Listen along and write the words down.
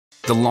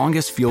The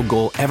longest field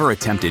goal ever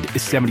attempted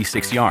is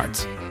 76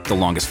 yards. The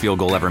longest field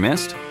goal ever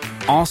missed?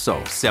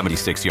 Also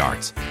 76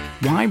 yards.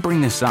 Why bring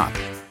this up?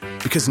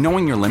 Because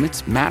knowing your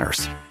limits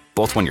matters,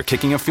 both when you're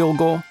kicking a field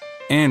goal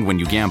and when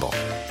you gamble.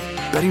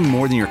 Betting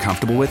more than you're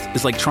comfortable with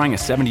is like trying a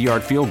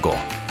 70-yard field goal.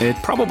 It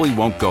probably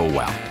won't go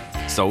well.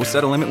 So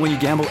set a limit when you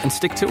gamble and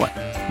stick to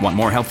it. Want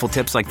more helpful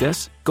tips like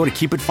this? Go to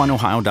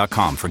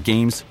keepitfunohio.com for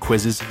games,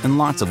 quizzes, and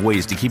lots of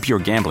ways to keep your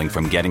gambling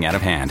from getting out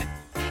of hand.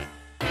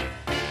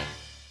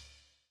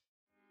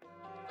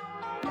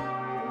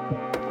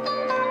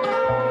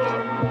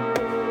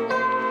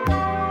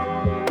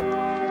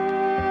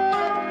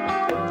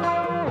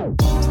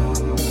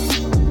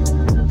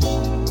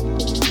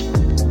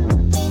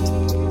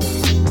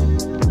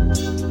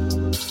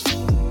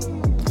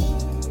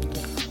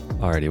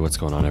 Alrighty, what's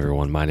going on,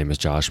 everyone? My name is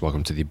Josh.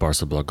 Welcome to the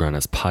Barca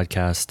Blaugranas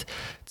podcast.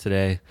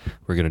 Today,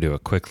 we're going to do a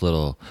quick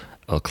little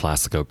El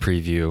Clasico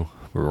preview.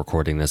 We're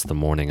recording this the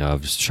morning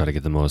of, just to try to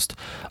get the most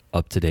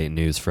up-to-date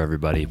news for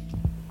everybody.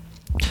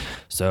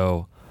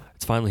 So,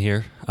 it's finally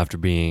here after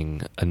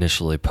being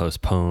initially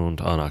postponed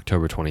on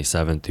October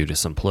 27th due to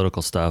some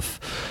political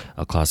stuff.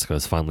 El Clasico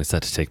is finally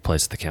set to take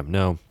place at the Camp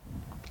Nou.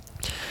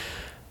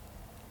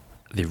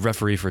 The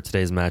referee for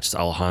today's match is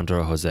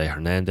Alejandro Jose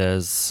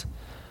Hernandez.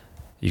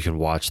 You can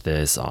watch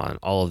this on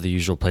all of the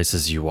usual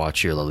places you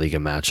watch your La Liga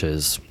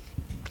matches.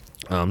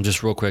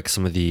 Just real quick,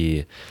 some of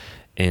the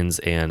ins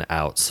and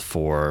outs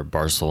for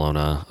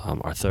Barcelona.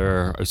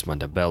 Arthur, Ousmane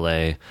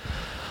Dembele,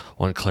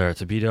 Juan Clara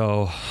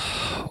Tobido,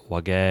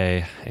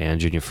 Wagué, and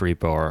Junior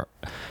Firpo are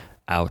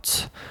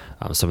out.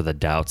 Some of the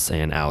doubts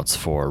and outs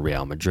for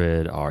Real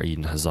Madrid are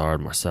Eden Hazard,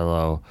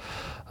 Marcelo,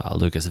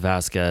 Lucas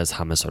Vazquez,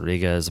 James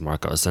Rodriguez,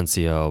 Marco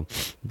Asensio,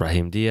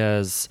 Brahim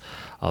Diaz,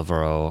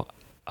 Alvaro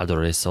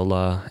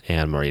Odriozola,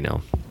 and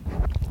Marino.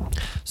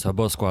 So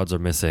both squads are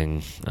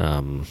missing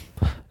at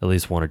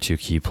least one or two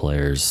key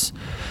players.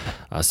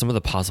 Some of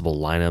the possible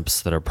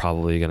lineups that are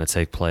probably going to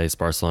take place.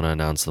 Barcelona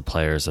announced the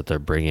players that they're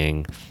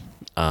bringing.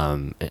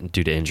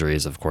 Due to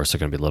injuries, of course, they're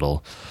going to be a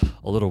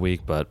little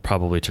weak, but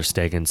probably Ter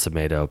Stegen,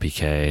 Semedo,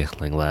 Piqué,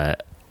 Lenglet,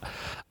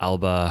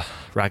 Alba,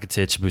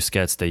 Rakitic,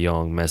 Busquets, De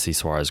Jong, Messi,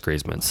 Suarez,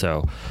 Griezmann.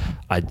 So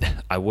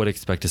I would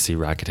expect to see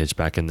Rakitic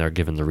back in there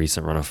given the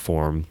recent run of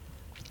form.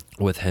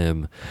 With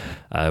him,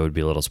 it would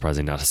be a little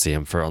surprising not to see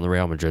him. On the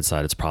Real Madrid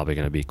side, it's probably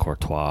going to be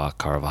Courtois,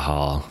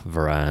 Carvajal,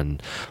 Varane,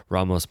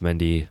 Ramos,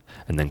 Mendy,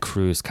 and then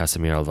Cruz,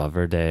 Casemiro,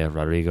 Valverde,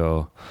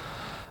 Rodrigo,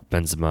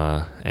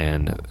 Benzema,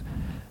 and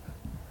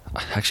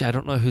actually I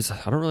don't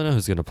really know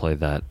who's going to play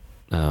that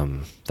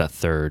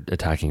third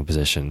attacking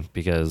position,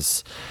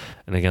 because,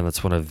 and again,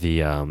 that's one of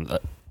the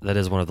that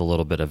is one of the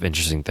little bit of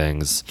interesting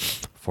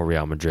things for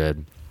Real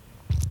Madrid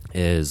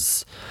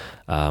is.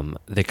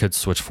 They could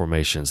switch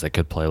formations. They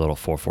could play a little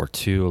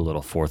 4-4-2, a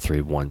little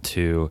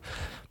 4-3-1-2,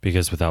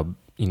 because without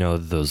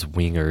those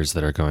wingers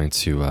that are going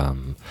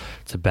to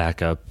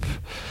back up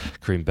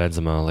Karim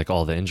Benzema, like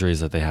all the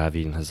injuries that they have,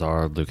 Eden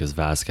Hazard, Lucas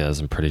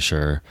Vazquez, I'm pretty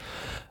sure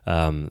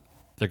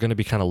they're going to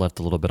be kind of left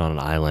a little bit on an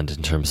island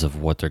in terms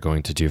of what they're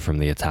going to do from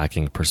the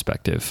attacking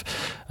perspective.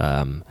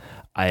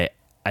 I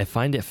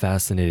find it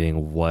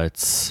fascinating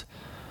what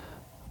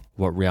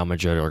Real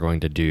Madrid are going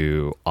to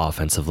do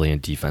offensively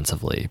and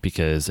defensively,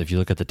 because if you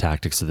look at the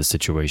tactics of the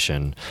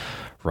situation,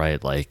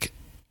 right, like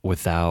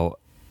without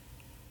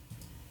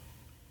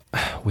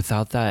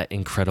that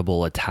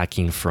incredible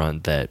attacking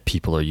front that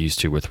people are used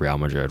to with Real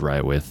Madrid,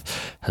 right,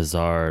 with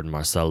Hazard,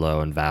 Marcelo,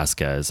 and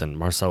Vazquez, and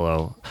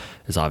Marcelo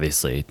is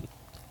obviously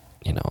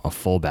a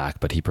fullback,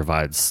 but he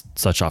provides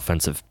such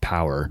offensive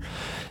power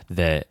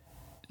that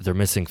they're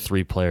missing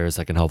three players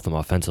that can help them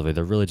offensively.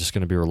 They're really just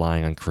going to be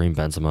relying on Karim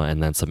Benzema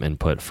and then some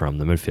input from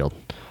the midfield.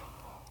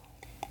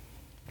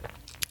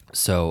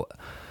 So,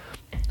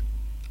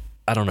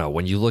 I don't know.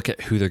 When you look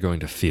at who they're going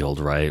to field,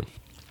 right?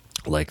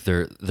 Like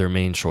their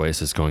main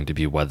choice is going to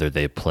be whether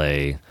they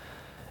play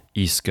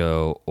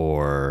Isco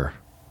or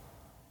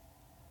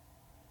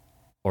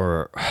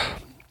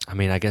I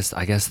mean, I guess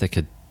they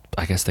could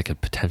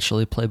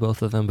potentially play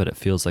both of them, but it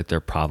feels like they're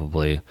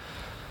probably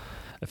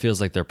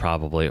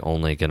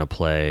only going to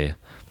play.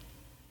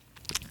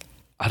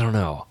 I don't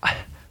know.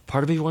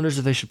 Part of me wonders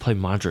if they should play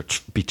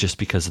Modric just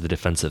because of the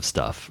defensive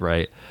stuff,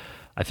 right?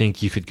 I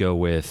think you could go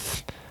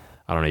with,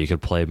 I don't know, you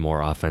could play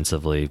more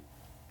offensively.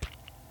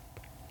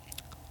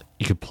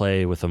 You could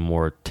play with a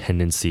more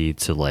tendency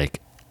to like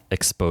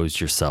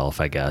expose yourself,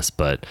 I guess,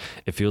 but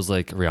it feels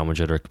like Real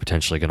Madrid are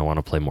potentially going to want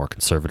to play more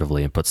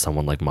conservatively and put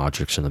someone like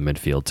Modric in the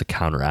midfield to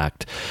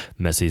counteract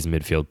Messi's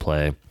midfield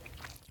play.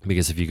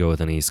 Because if you go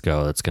with an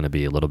Isco, that's going to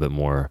be a little bit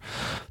more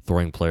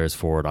throwing players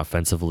forward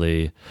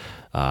offensively.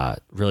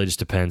 Really just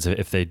depends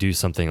if they do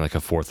something like a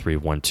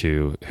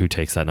 4-3-1-2, who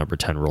takes that number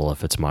 10 role,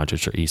 if it's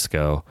Modric or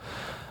Isco.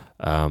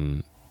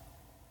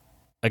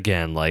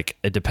 Again, like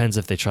it depends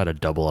if they try to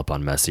double up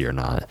on Messi or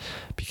not.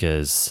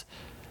 Because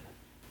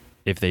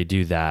if they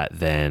do that,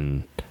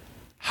 then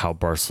how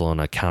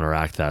Barcelona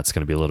counteract that's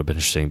going to be a little bit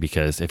interesting,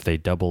 because if they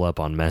double up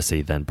on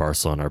Messi, then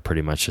Barcelona are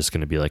pretty much just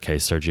going to be like, hey,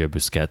 Sergio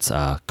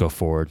Busquets, go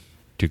forward,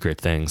 do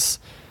great things.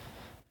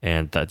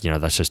 And that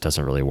just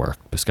doesn't really work.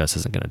 Busquets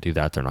isn't going to do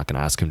that. They're not going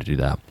to ask him to do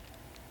that.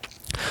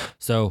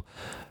 So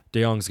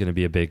De Jong's going to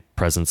be a big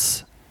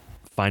presence.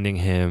 Finding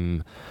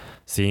him,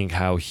 seeing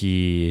how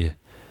he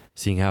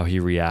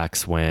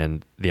reacts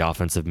when the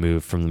offensive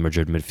move from the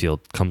Madrid midfield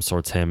comes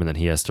towards him, and then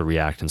he has to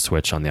react and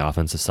switch on the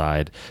offensive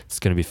side. It's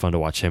going to be fun to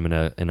watch him in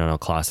an El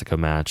Clasico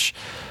match.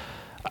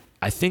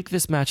 I think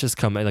this match is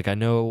coming. Like, I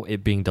know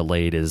it being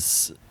delayed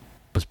was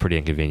pretty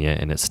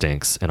inconvenient and it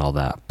stinks and all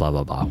that, blah,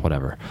 blah, blah,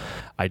 whatever.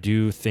 I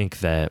do think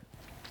that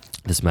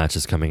this match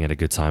is coming at a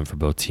good time for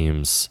both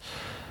teams.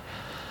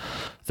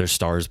 There's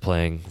stars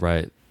playing,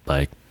 right?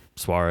 Like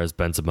Suarez,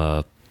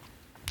 Benzema,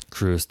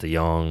 Kroos, De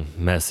Jong,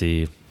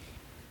 Messi,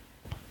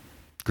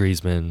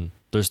 Griezmann.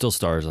 There's still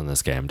stars on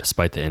this game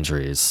despite the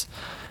injuries.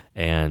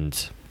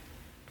 And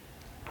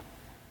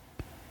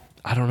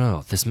I don't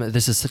know.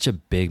 This is such a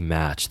big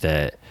match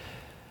that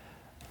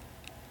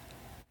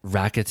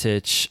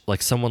Rakitic,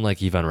 like someone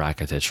like Ivan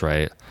Rakitic,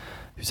 right,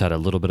 who's had a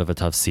little bit of a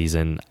tough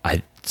season,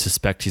 I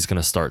suspect he's going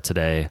to start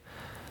today.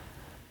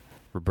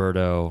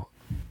 Roberto,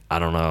 I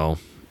don't know.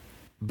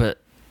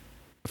 But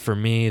for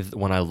me,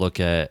 when I look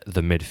at the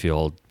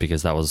midfield,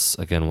 because that was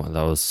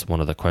one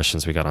of the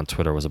questions we got on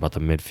Twitter, was about the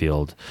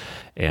midfield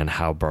and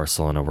how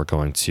Barcelona were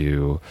going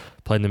to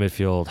play in the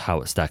midfield,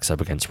 how it stacks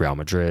up against Real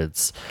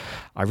Madrid's.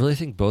 I really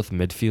think both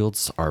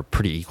midfields are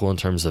pretty equal in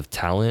terms of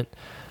talent.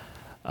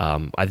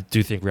 I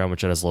do think Real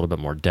Madrid has a little bit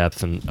more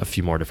depth and a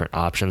few more different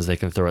options they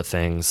can throw at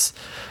things,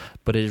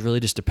 but it really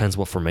just depends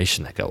what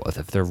formation they go with.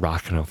 If they're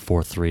rocking a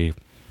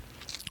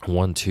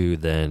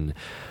 4-3-1-2, then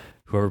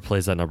whoever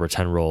plays that number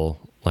 10 role,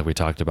 like we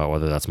talked about,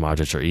 whether that's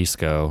Modric or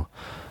Isco,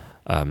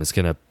 is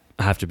going to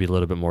have to be a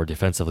little bit more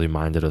defensively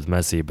minded with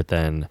Messi, but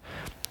then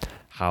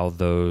how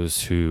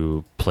those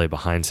who play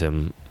behind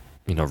him,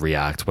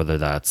 react, whether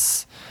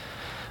that's,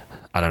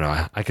 I don't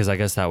know, because I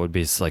guess that would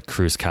be like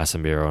Kroos,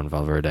 Casemiro, and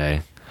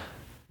Valverde.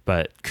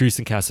 But Kroos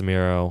and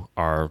Casemiro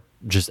are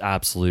just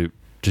absolute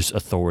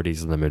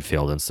authorities in the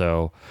midfield. And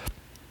so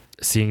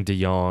seeing De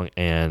Jong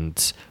and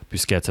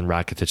Busquets and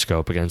Rakitic go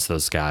up against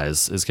those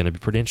guys is going to be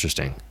pretty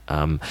interesting.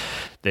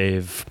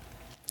 De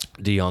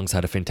Jong's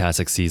had a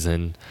fantastic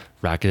season.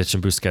 Rakitic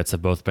and Busquets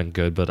have both been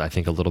good, but I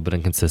think a little bit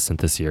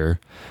inconsistent this year.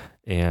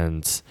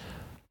 And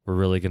we're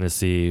really going to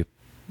see,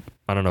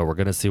 we're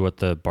going to see what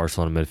the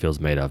Barcelona midfield is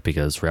made of,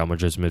 because Real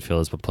Madrid's midfield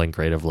has been playing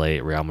great of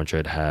late. Real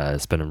Madrid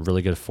has been in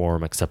really good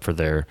form, except for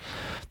their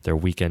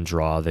weekend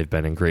draw. They've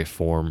been in great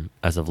form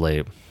as of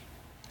late.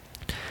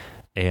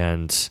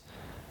 And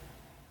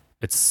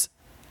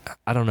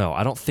I don't know.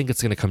 I don't think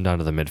it's going to come down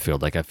to the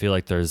midfield. Like, I feel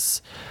like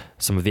there's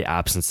some of the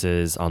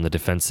absences on the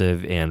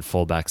defensive and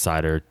fullback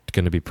side are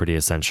going to be pretty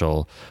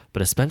essential.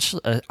 But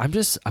especially,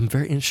 I'm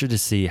very interested to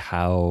see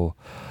how.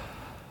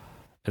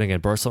 And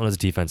again, Barcelona's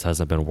defense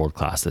hasn't been world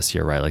class this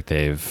year, right? Like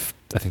I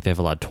think they've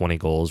allowed 20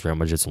 goals. Real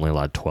Madrid's only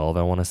allowed 12,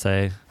 I want to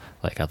say.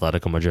 Like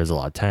Atletico Madrid's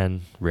allowed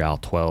 10, Real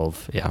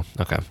 12. Yeah,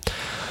 okay.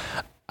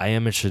 I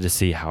am interested to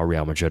see how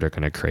Real Madrid are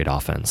going to create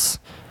offense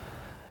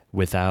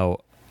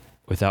without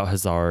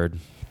Hazard,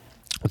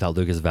 without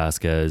Lucas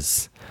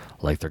Vazquez.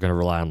 Like, they're going to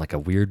rely on like a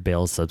weird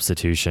Bale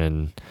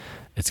substitution.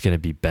 It's going to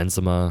be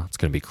Benzema. It's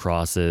going to be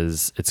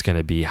crosses. It's going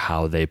to be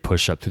how they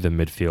push up through the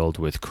midfield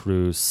with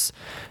Kroos,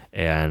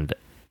 and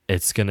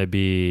it's going to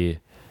be,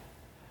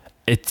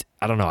 I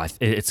don't know.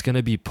 It's going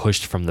to be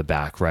pushed from the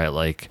back, right?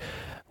 Like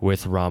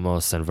with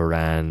Ramos and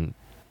Varane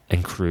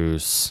and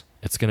Kroos,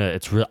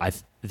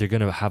 they're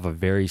going to have a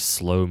very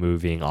slow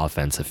moving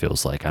offense. It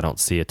feels like I don't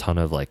see a ton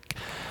of like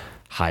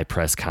high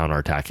press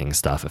counterattacking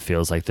stuff. It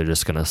feels like they're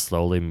just going to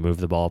slowly move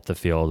the ball up the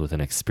field with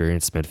an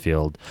experienced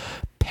midfield,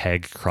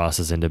 peg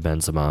crosses into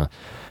Benzema,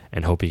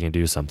 and hope he can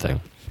do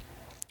something.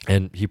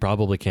 And he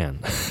probably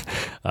can.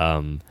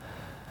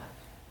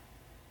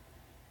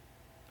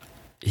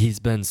 He's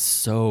been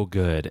so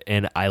good,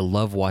 and I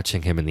love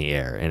watching him in the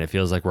air, and it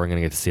feels like we're going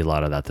to get to see a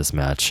lot of that this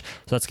match.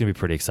 So that's going to be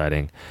pretty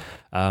exciting.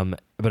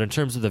 But in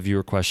terms of the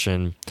viewer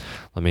question,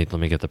 let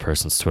me get the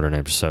person's Twitter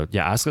name. So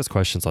yeah, ask us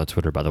questions on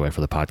Twitter, by the way, for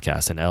the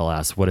podcast. And Elle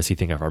asks, what does he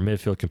think of our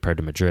midfield compared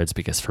to Madrid's?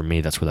 Because for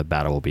me, that's where the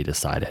battle will be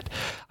decided.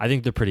 I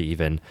think they're pretty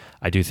even.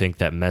 I do think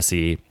that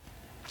Messi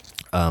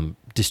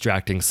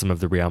distracting some of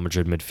the Real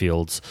Madrid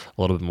midfields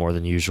a little bit more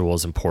than usual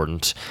is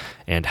important,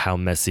 and how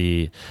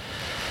Messi,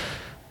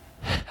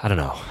 I don't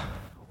know,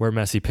 where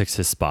Messi picks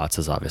his spots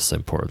is obviously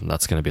important.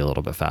 That's going to be a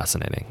little bit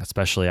fascinating,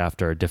 especially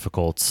after a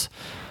difficult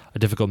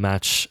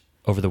match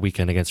over the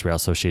weekend against Real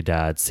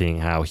Sociedad. Seeing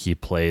how he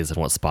plays and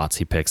what spots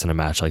he picks in a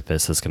match like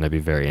this is going to be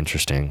very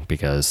interesting,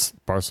 because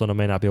Barcelona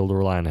may not be able to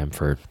rely on him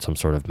for some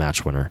sort of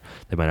match winner.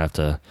 They might have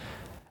to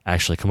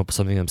actually come up with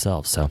something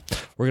themselves. So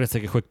we're going to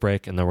take a quick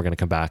break, and then we're going to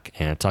come back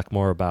and talk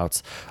more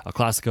about El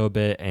Clasico a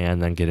bit, and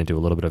then get into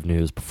a little bit of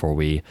news before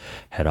we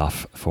head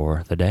off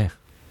for the day.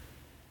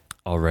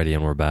 Already,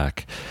 and we're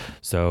back.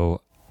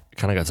 So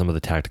kind of got some of the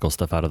tactical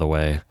stuff out of the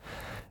way.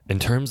 In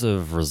terms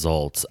of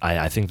results,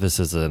 I think this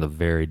is a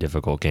very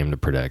difficult game to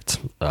predict.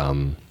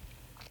 It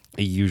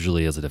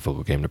usually is a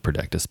difficult game to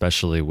predict,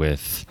 especially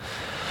with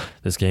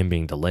this game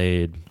being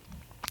delayed,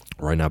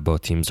 Right now,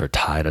 both teams are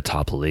tied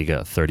atop La Liga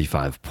at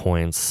 35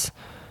 points.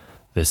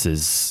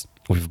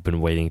 We've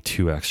been waiting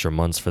 2 extra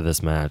months for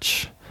this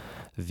match.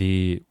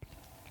 The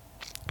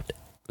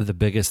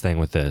biggest thing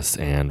with this,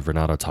 and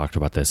Renato talked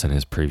about this in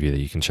his preview that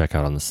you can check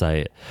out on the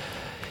site,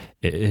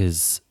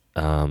 is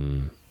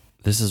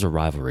this is a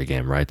rivalry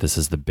game, right? This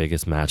is the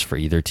biggest match for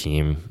either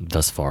team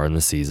thus far in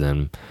the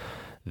season.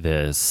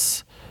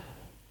 It's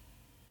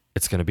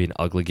going to be an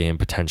ugly game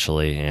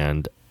potentially,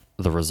 and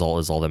the result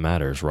is all that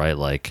matters, right?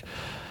 Like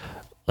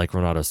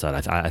Renato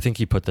said, I think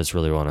he put this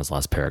really well in his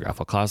last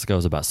paragraph. El Clasico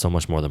is about so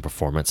much more than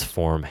performance,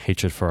 form,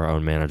 hatred for our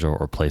own manager,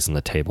 or place on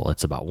the table.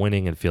 It's about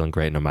winning and feeling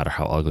great no matter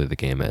how ugly the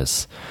game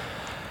is.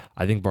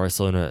 I think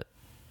Barcelona,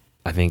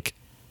 I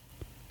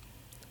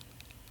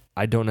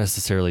don't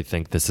necessarily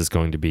think this is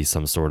going to be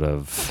some sort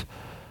of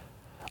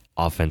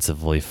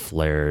offensively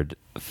flared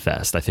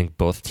fest. I think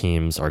both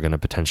teams are going to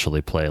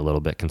potentially play a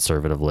little bit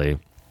conservatively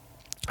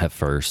at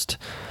first.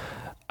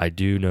 I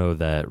do know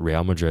that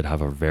Real Madrid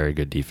have a very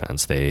good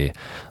defense.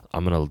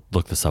 I'm going to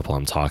look this up while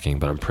I'm talking,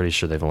 but I'm pretty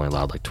sure they've only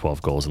allowed like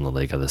 12 goals in the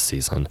Liga this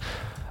season.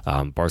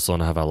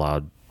 Barcelona have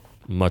allowed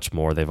much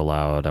more. They've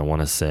allowed, I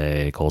want to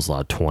say, goals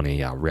allowed 20.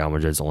 Yeah, Real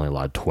Madrid's only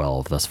allowed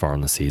 12 thus far in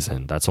the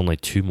season. That's only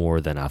 2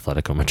 more than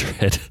Atletico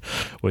Madrid,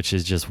 which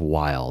is just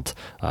wild.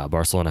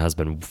 Barcelona has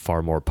been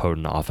far more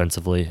potent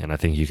offensively, and I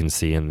think you can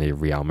see in the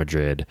Real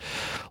Madrid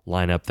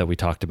lineup that we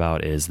talked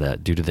about is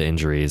that due to the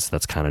injuries,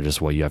 that's kind of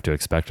just what you have to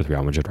expect with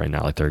Real Madrid right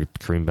now. Like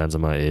Karim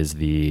Benzema is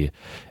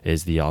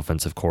the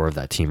offensive core of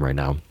that team right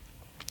now.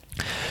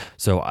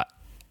 So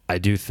I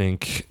do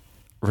think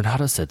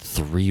Renato said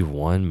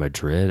 3-1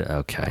 Madrid.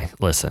 Okay,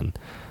 listen.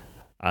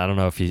 I don't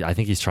know if I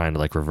think he's trying to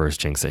like reverse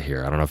jinx it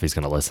here. I don't know if he's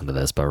going to listen to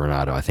this, but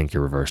Renato, I think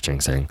you're reverse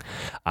jinxing.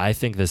 I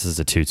think this is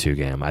a 2-2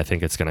 game. I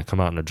think it's going to come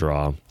out in a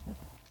draw.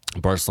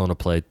 Barcelona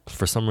played,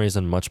 for some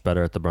reason, much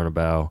better at the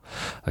Bernabeu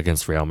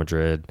against Real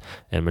Madrid,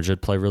 and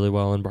Madrid play really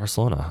well in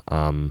Barcelona.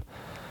 I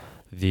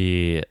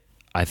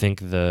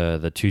think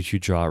the 2-2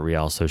 draw at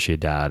Real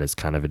Sociedad is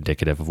kind of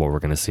indicative of what we're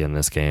going to see in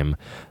this game.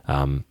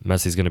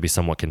 Messi's going to be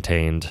somewhat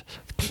contained.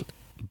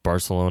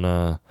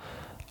 Barcelona,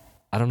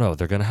 I don't know,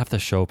 they're going to have to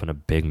show up in a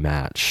big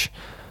match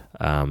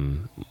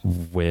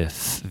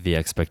with the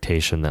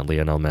expectation that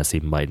Lionel Messi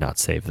might not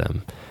save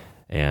them.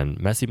 And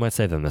Messi might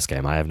save them this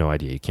game. I have no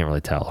idea. You can't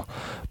really tell.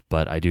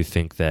 But I do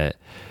think that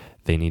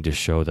they need to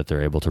show that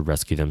they're able to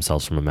rescue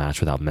themselves from a match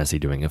without Messi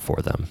doing it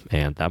for them.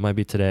 And that might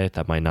be today.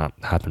 That might not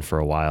happen for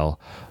a while.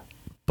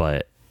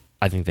 But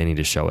I think they need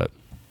to show it.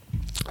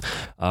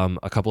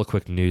 A couple of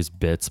quick news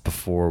bits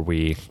before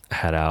we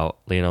head out.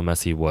 Lionel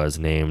Messi was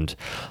named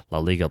La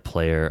Liga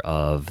Player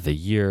of the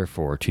Year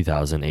for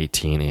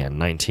 2018 and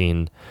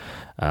 19.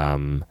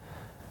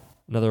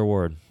 Another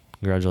award.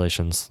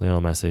 Congratulations, Lionel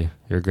Messi.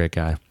 You're a great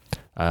guy.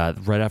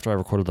 Right after I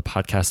recorded the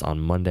podcast on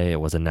Monday, it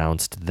was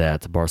announced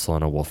that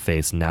Barcelona will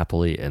face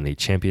Napoli in the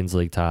Champions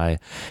League tie.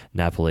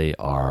 Napoli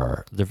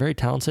they're very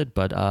talented,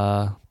 but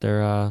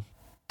they're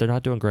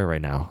not doing great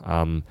right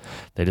now.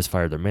 They just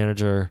fired their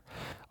manager.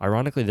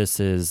 Ironically, this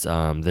is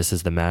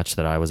the match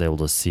that I was able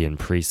to see in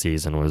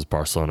preseason, was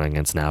Barcelona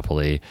against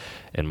Napoli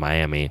in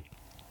Miami.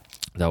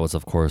 That was,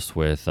 of course,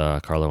 with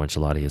Carlo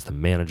Ancelotti as the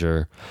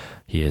manager.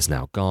 He is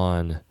now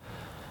gone.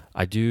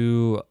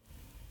 They're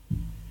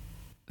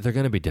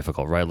going to be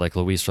difficult, right? Like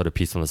Luis wrote a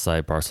piece on the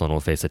site, Barcelona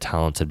will face a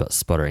talented but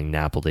sputtering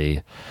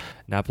Napoli.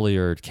 Napoli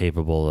are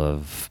capable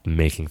of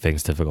making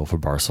things difficult for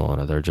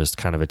Barcelona. They're just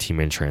kind of a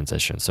team in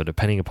transition. So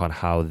depending upon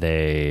how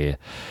they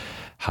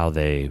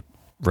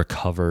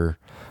recover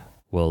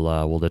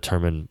will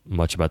determine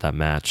much about that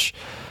match,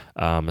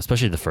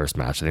 especially the first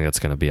match. I think that's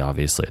going to be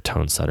obviously a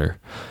tone setter.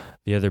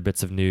 The other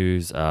bits of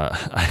news,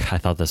 I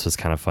thought this was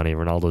kind of funny.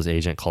 Ronaldo's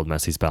agent called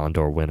Messi's Ballon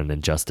d'Or win an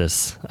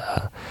injustice.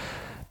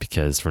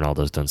 Because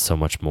Ronaldo's done so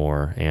much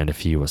more, and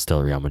if he was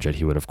still Real Madrid,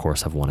 he would of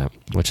course have won it,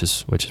 which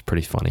is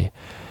pretty funny.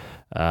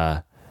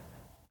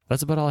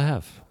 That's about all I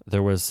have.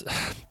 There was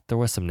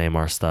some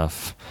Neymar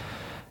stuff.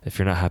 If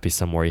you're not happy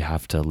somewhere, you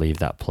have to leave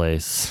that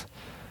place.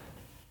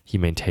 He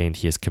maintained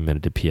he is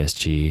committed to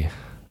PSG.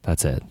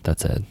 That's it. I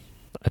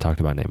talked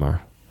about Neymar.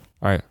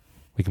 All right,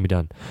 we can be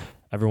done.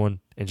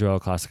 Everyone, enjoy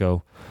El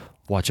Clasico.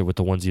 Watch it with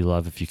the ones you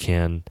love if you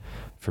can.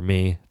 For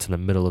me, it's in the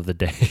middle of the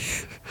day,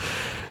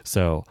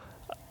 so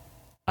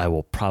I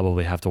will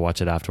probably have to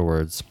watch it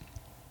afterwards.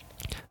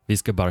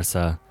 Visca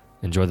Barça.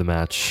 Enjoy the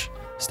match.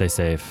 Stay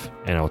safe.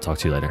 And I will talk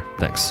to you later.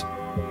 Thanks.